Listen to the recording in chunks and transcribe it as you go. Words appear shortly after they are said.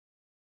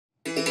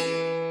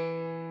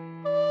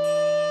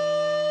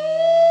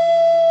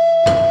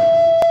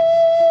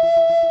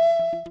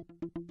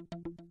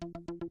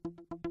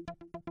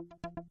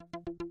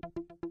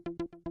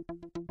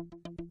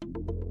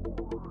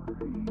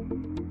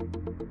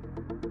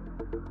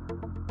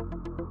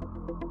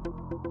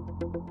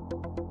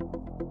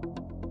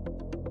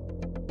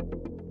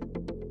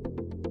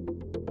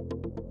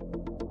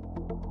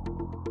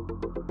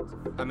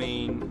I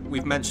mean,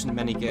 we've mentioned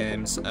many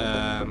games.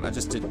 I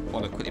just did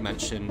want to quickly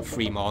mention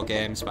 3 more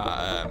games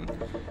that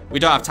we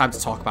don't have time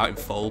to talk about in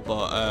full,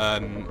 but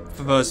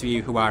for those of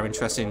you who are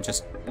interested in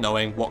just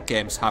knowing what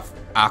games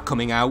are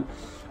coming out,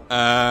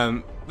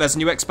 there's a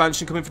new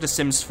expansion coming for The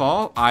Sims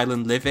 4,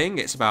 Island Living.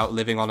 It's about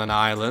living on an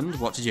island.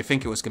 What did you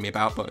think it was going to be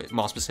about, but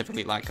more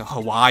specifically like a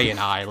Hawaiian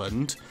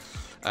island?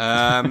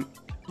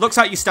 Looks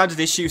like your standard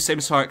issue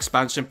Sims 4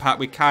 expansion pack.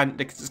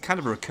 It's kind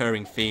of a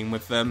recurring theme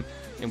with them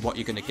in what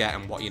you're going to get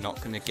and what you're not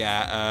going to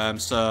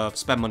get. So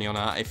spend money on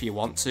that if you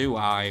want to.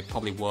 I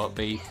probably won't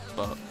be,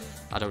 but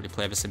I don't really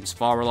play The Sims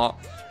 4 a lot.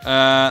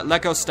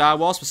 Lego Star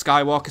Wars for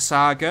Skywalker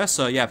Saga.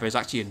 So yeah, there's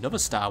actually another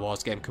Star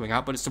Wars game coming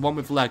out, but it's the one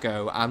with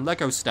Lego. And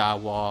Lego Star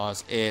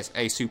Wars is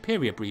a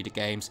superior breed of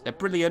games. They're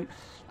brilliant.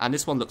 And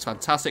this one looks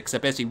fantastic. So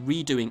they're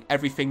basically redoing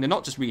everything. They're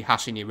not just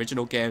rehashing the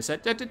original games.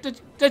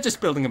 They're just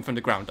building them from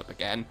the ground up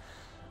again.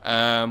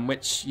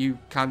 Which you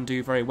can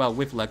do very well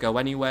with Lego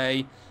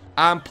anyway.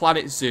 And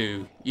Planet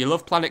Zoo. You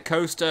love Planet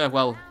Coaster?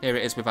 Well, here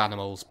it is with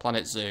animals.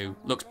 Planet Zoo.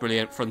 Looks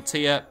brilliant.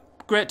 Frontier.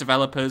 Great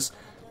developers.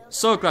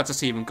 So glad to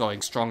see them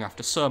going strong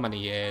after so many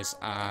years.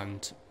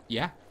 And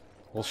yeah.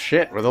 Well,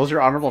 shit. Were those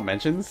your honorable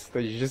mentions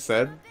that you just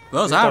said?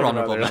 Those are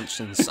honorable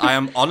mentions. I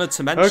am honoured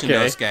to mention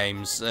those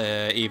games,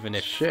 even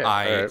if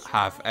I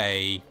have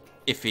a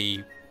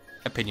iffy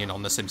opinion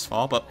on The Sims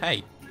 4. But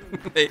hey,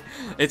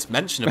 it's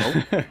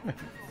mentionable.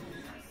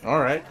 All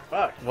right.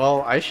 Fuck.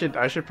 Well, I should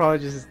probably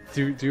just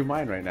do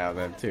mine right now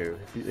then too,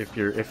 if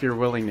you're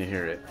willing to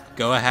hear it.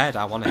 Go ahead.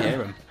 I want to hear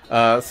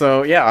them.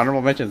 So yeah,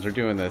 honorable mentions. We're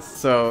doing this.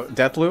 So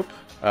Deathloop,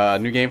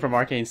 new game from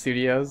Arcane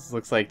Studios.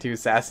 Looks like 2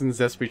 assassins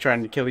desperately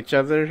trying to kill each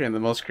other in the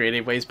most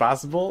creative ways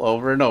possible,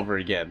 over and over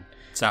again.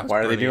 Sounds Why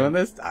are brilliant. they doing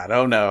this? I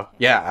don't know.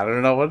 Yeah, I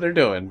don't know what they're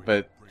doing,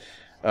 but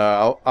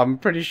I'm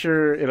pretty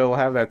sure it'll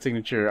have that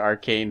signature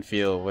Arcane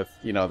feel with,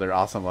 you know, their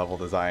awesome level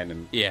design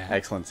and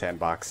excellent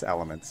sandbox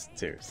elements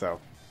too. So.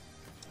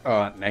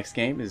 Next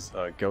game is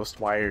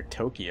Ghostwire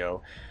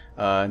Tokyo,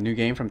 new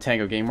game from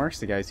Tengu Gameworks,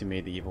 the guys who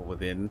made the Evil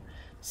Within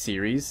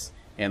series,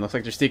 and looks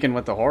like they're sticking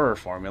with the horror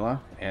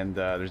formula. And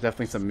there's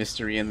definitely some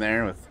mystery in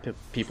there with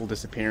people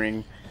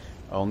disappearing,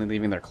 only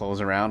leaving their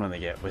clothes around when they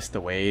get whisked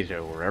away to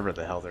wherever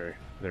the hell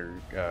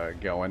they're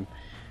going.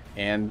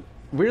 And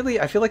weirdly,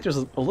 I feel like there's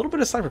a little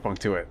bit of cyberpunk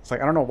to it. It's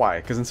like I don't know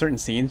why, because in certain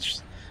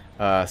scenes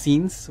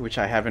which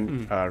I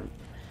haven't.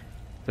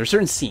 There's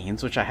certain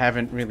scenes which I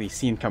haven't really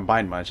seen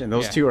combined much, and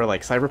those two are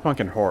like cyberpunk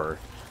and horror.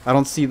 I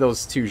don't see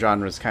those two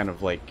genres kind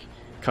of like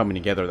coming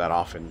together that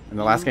often. And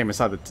the last game I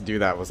saw to do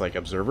that was like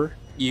Observer.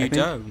 You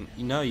don't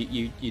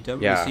really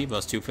see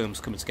those two films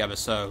coming together.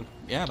 So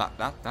yeah,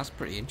 that's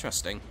pretty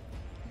interesting.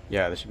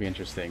 Yeah, this should be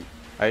interesting.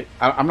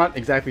 I'm not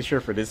exactly sure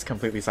if it is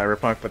completely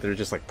cyberpunk, but there's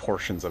just like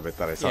portions of it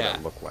that I saw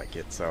that look like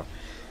it. So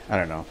I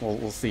don't know.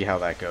 We'll see how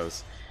that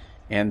goes.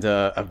 And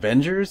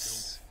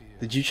Avengers.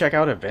 Did you check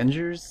out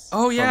Avengers?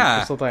 Oh yeah,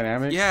 Crystal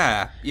Dynamics.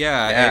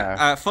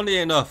 Yeah. Funnily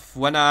enough,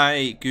 when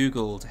I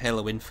googled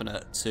Halo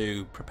Infinite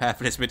to prepare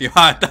for this video,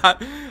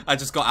 I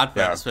just got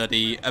adverts for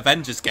the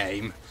Avengers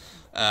game.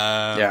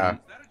 Yeah,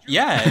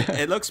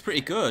 it looks pretty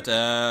good.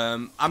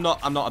 I'm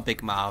not a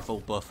big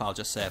Marvel buff. I'll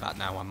just say that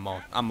now.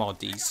 I'm more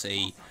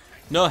DC.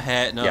 No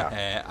hate.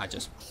 I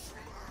just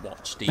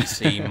watch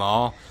DC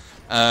more.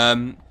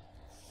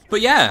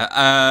 But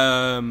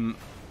yeah.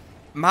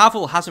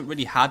 Marvel hasn't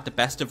really had the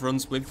best of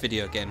runs with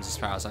video games as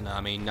far as I know. I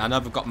mean, I know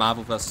they've got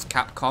Marvel vs.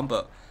 Capcom,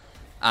 but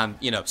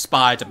you know,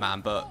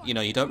 Spider-Man, but you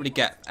know, you don't really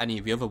get any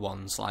of the other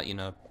ones like, you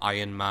know,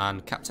 Iron Man,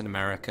 Captain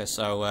America.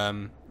 So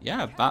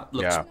yeah, that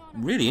looks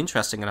really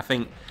interesting, and I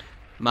think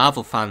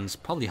Marvel fans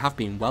probably have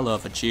been well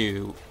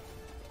overdue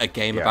a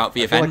game about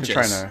the Avengers.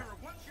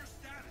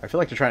 I feel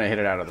like they're trying to hit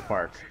it out of the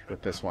park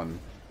with this one.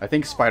 I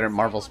think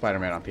Marvel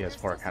Spider-Man on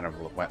PS4 kind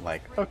of went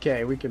like,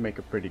 okay, we can make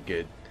a pretty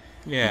good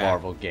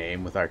Marvel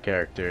game with our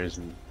characters,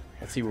 and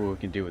let's see what we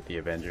can do with the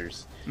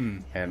Avengers.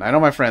 And I know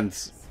my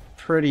friend's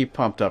pretty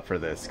pumped up for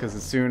this, because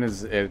as soon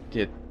as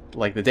it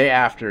like the day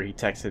after, he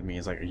texted me,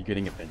 he's like, are you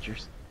getting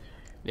Avengers?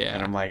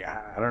 And I'm like,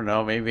 I don't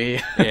know,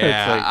 maybe.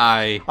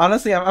 Like,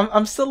 honestly,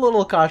 I'm still a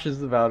little cautious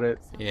about it.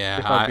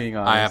 If I'm being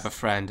honest. I have a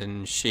friend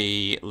and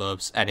she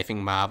loves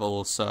anything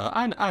Marvel, so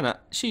I know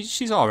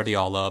she's already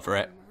all over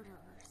it.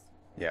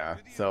 Yeah.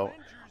 So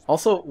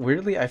also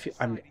weirdly, I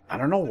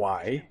don't know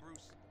why,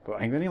 but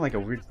I'm getting like a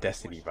weird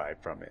Destiny vibe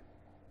from it.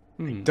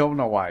 I don't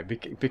know why,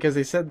 because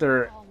they said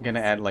they're gonna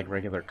add like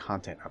regular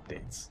content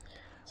updates,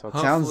 so it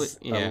sounds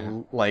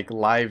like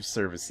live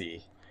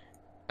servicey.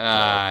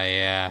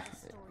 Yeah.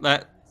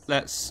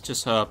 Let's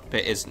just hope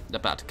it isn't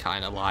about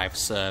kind of live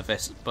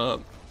service.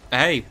 But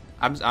hey,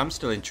 I'm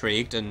still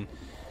intrigued, and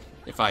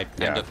if I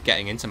end up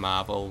getting into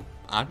Marvel,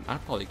 I'd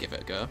probably give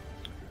it a go.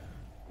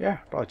 Yeah,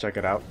 probably check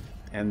it out.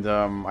 And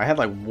I had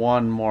like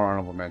one more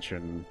honorable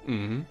mention.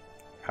 And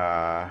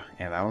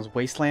that was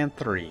Wasteland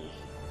 3.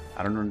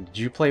 I don't know. Did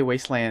you play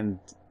Wasteland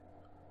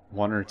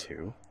 1 or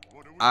 2?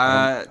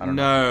 I don't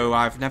know. No,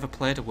 I've never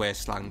played a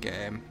Wasteland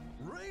game.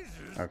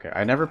 Okay,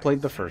 I never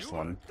played the first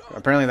one.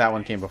 Apparently that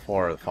one came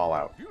before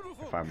Fallout,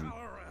 if I'm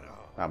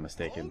not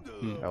mistaken.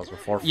 That was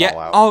before Yeah.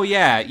 Fallout. Oh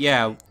yeah.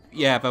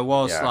 There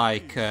was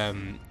like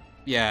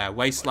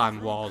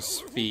Wasteland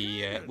was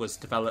was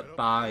developed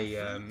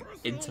by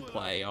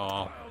Interplay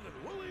or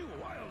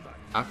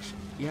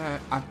actually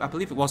I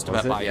believe it was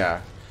developed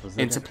by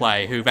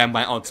Interplay, who then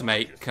went on to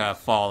make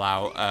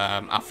Fallout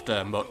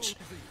after much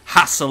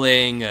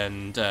hassling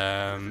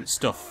and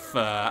stuff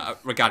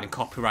regarding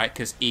copyright,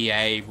 because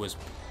EA was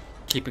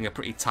keeping a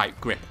pretty tight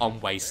grip on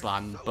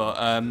Wasteland.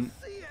 But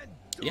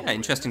yeah,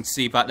 interesting to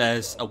see that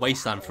there's a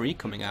Wasteland 3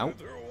 coming out.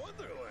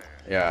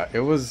 Yeah,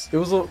 it was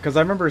because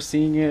I remember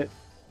seeing it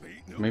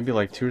maybe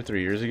like 2 or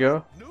 3 years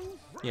ago.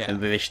 Yeah,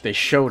 and they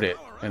showed it,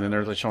 and then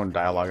they're like showing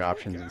dialogue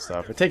options and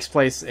stuff. It takes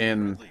place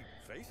in,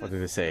 what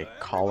did they say,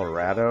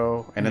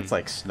 Colorado, and it's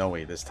like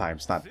snowy this time.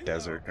 It's not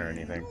desert or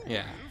anything.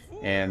 Yeah,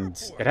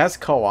 and it has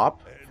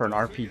co-op for an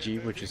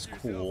RPG, which is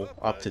cool,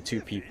 up to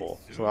 2 people.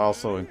 So it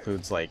also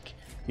includes like,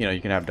 you know,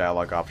 you can have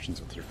dialogue options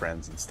with your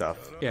friends and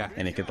stuff. Yeah,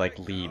 and it could like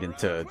lead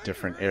into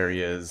different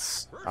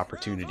areas,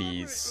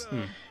 opportunities,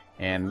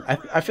 and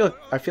I feel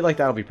like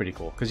that'll be pretty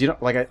cool, because you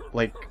don't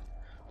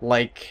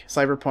like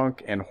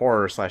Cyberpunk and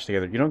horror /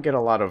 together, you don't get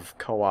a lot of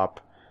co-op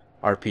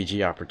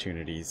RPG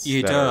opportunities.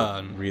 You don't.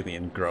 Are really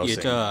engrossing. You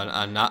don't,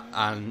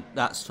 and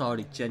that's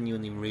already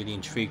genuinely really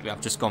intrigued me.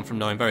 I've just gone from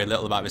knowing very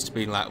little about this to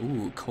being like,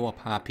 ooh, co-op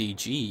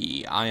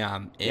RPG. I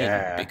am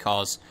in,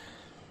 because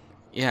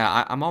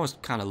I'm always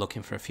kind of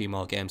looking for a few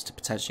more games to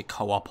potentially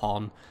co-op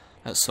on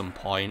at some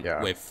point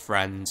with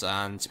friends.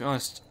 And to be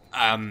honest,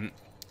 I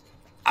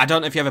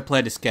don't know if you ever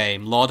played this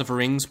game, Lord of the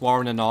Rings: War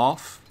in the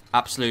North.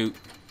 Absolute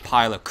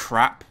pile of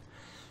crap,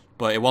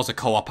 but it was a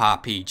co-op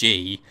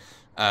RPG.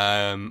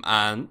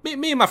 And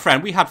me and my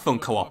friend, we had fun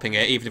co-oping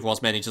it, even if it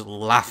was mainly just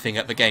laughing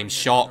at the game's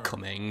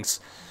shortcomings.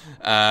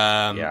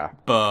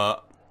 But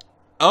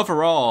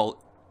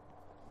overall,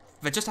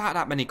 there just aren't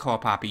that many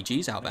co-op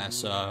RPGs out there,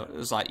 so it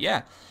was like,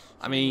 yeah.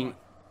 I mean,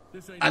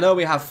 I know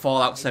we have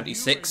Fallout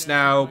 76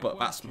 now, but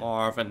that's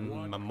more of a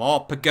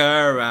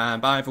Morpega,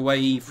 and by the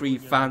way,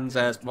 E3 fans,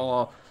 there's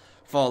more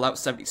Fallout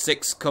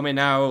 76 coming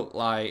out.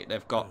 Like,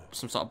 they've got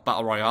some sort of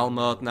Battle Royale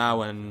mode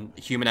now, and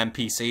human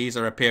NPCs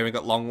are appearing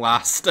at long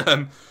last.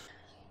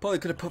 Probably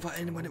could have put that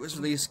in when it was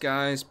released,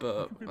 guys,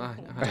 but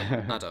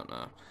I don't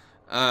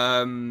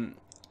know.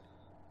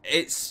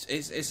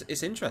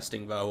 It's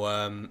interesting,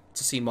 though,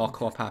 to see more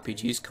co-op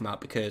RPGs come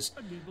out, because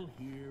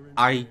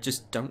I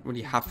just don't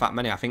really have that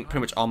many. I think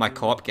pretty much all my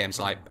co-op games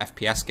are like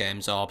FPS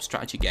games or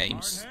strategy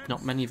games.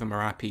 Not many of them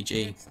are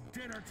RPG.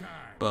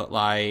 But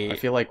like, I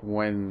feel like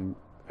when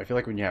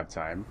you have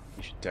time,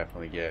 you should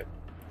definitely get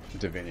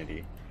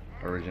Divinity,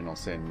 Original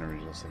Sin, and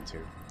Original Sin 2.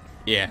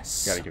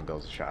 Yes. You gotta give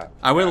those a shot.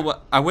 I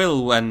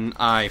will when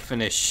I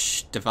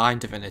finish Divine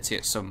Divinity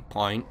at some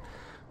point.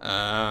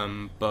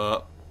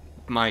 But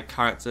my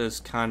character's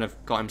kind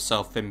of got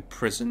himself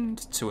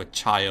imprisoned to a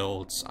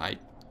child. I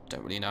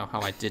don't really know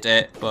how I did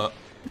it, but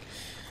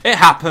it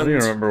happened. I don't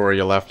even remember where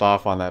you left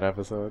off on that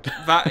episode.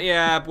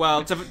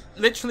 Well,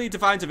 literally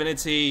Divine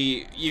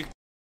Divinity,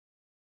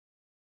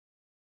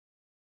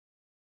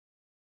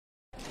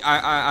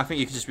 I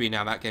think you can just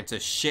rename that game to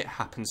shit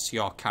happens to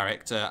your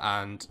character,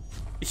 and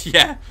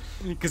yeah,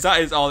 because that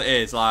is all it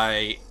is.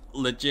 Like,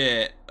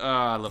 legit,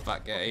 I love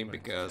that game,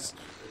 because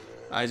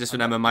I just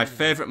remember my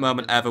favourite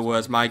moment ever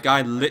was my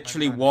guy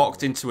literally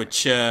walked into a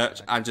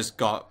church and just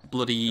got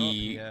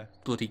bloody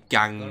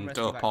ganged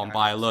up on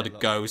by a load of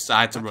ghosts.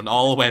 I had to run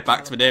all the way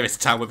back to the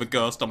nearest town with a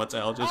ghost on my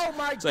tail, just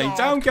saying,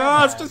 "Down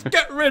guards, just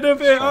get rid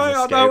of it.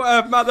 I don't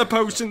have mana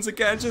potions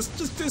again. Just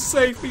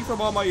save me from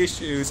all my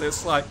issues."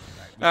 It's like,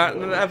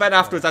 and then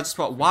afterwards I just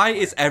thought, why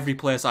is every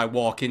place I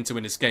walk into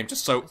in this game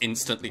just so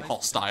instantly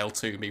hostile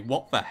to me?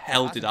 What the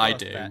hell did I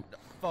do?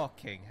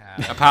 Fucking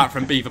hell. Apart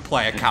from be the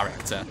player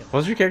character. What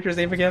was your character's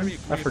name again?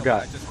 I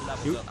forgot.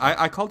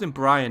 I called him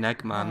Brian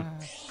Eggman.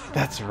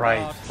 That's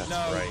right. That's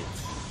right.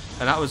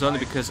 And that was only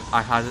because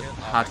I had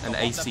an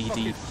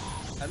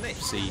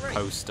ACDC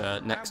poster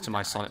next to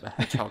my Sonic the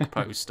Hedgehog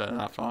poster.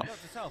 And I thought,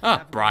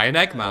 Brian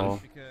Eggman.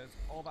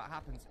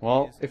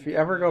 Well, if you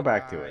ever go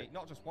back to it,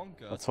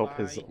 let's hope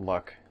his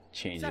luck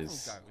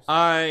changes.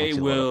 I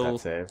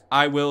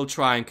will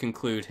try and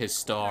conclude his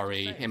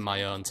story in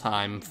my own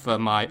time for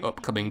my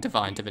upcoming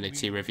Divine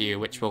Divinity review,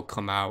 which will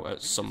come out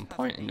at some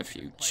point in the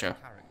future.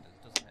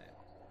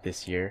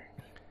 This year?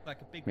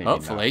 Maybe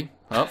hopefully.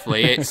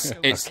 Hopefully.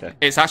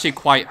 It's actually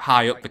quite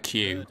high up the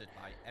queue.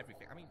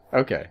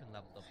 Okay.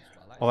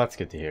 Well, that's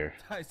good to hear.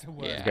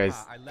 Yeah. You guys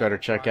better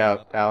check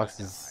out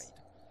Alex's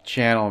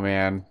channel,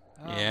 man.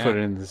 Yeah. Put it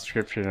in the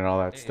description and all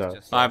that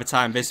stuff. By the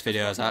time this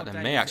video is out,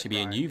 there may actually be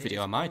a new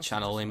video on my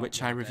channel in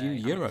which I review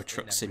Euro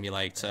Truck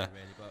Simulator.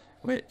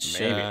 Which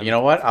maybe. You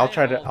know what? I'll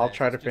try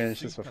to finish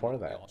this before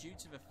that.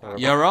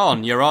 You're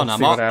on.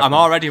 I'm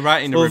already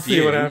writing the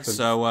review,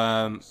 so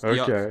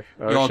okay.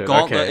 your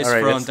gauntlet is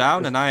thrown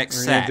down, and I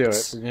accept.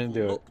 We're gonna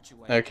do it.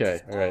 Okay.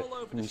 All right.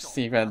 Let's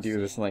see if I can do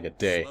this in like a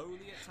day.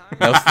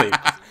 No sleep.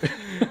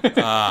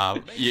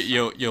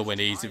 You'll win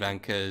easy then,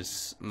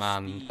 because,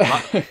 man,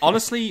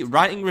 honestly,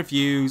 writing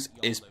reviews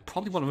is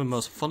probably one of the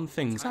most fun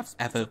things I've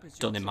ever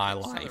done in my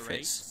life.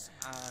 It's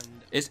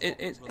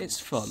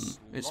fun.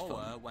 It's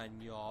fun.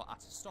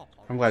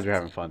 I'm glad you're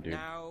having fun, dude.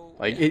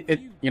 Like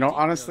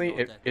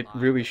honestly, it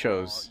really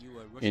shows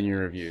in your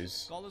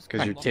reviews,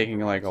 because you're taking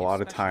like a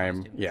lot of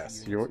time.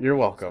 Yes, you're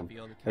welcome.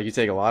 Like, you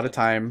take a lot of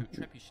time,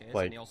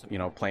 like,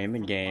 playing the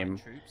game,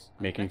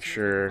 making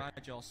sure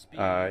you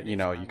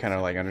kind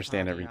of like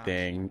understand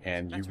everything,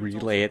 and you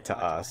relay it to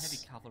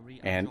us,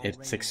 and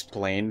it's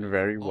explained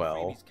very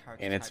well,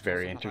 and it's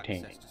very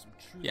entertaining.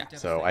 Yeah.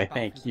 So I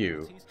thank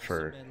you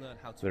for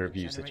the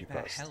reviews that you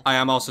post. I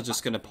am also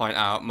just going to point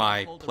out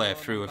my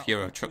playthrough of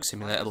Euro Truck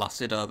Simulator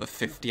lasted over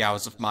 50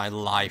 hours of my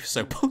life,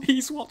 so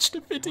please watch the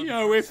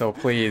video. So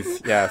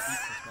please, yes.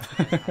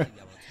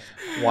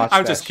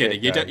 I'm just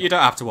kidding. You don't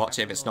have to watch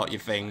it if it's not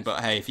your thing. But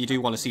hey, if you do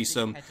want to see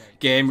some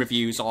game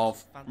reviews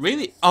of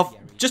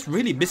just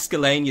really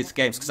miscellaneous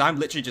games, because I'm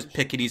literally just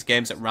picking these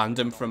games at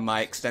random from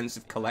my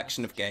extensive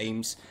collection of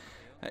games,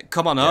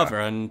 come on over,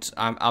 and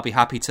I'll be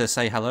happy to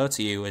say hello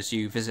to you as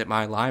you visit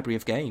my library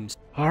of games.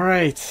 All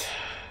right.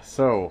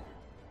 So,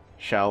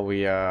 shall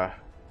we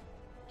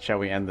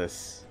end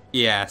this?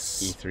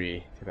 Yes.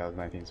 E3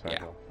 2019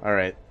 special. Yeah. All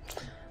right.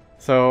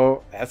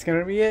 So that's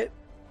gonna be it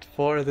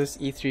for this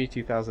E3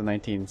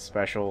 2019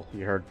 special.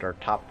 You heard our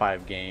top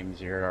 5 games.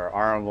 You heard our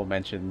honorable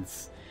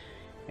mentions,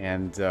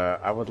 and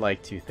I would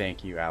like to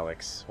thank you,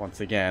 Alex,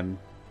 once again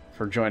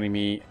for joining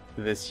me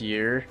this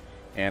year.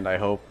 And I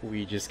hope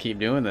we just keep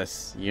doing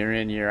this year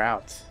in, year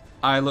out.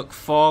 I look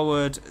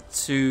forward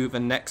to the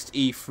next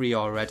E3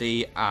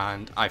 already,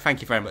 and I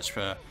thank you very much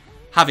for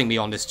having me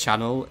on this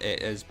channel.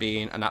 It has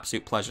been an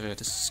absolute pleasure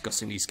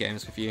discussing these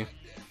games with you.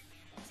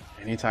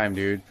 Anytime,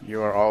 dude.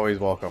 You are always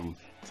welcome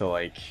to,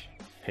 like,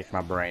 pick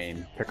our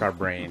brains,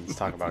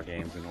 talk about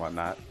games and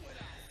whatnot.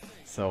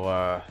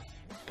 So,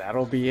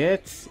 that'll be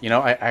it.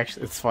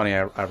 It's funny,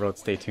 I wrote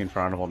stay tuned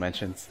for honorable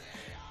mentions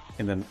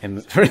in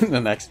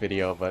the next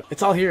video, but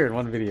it's all here in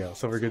one video,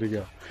 so we're good to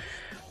go.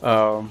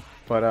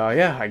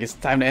 Yeah, I guess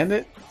it's time to end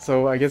it.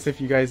 So I guess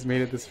if you guys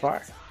made it this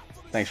far,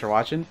 thanks for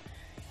watching,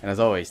 and as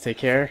always, take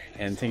care,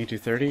 and Tengu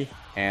 230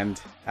 and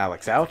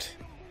Alex out.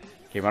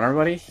 Game on,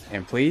 everybody,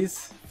 and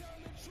please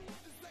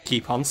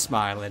keep on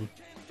smiling.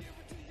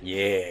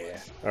 Yeah.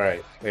 All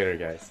right, later,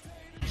 guys.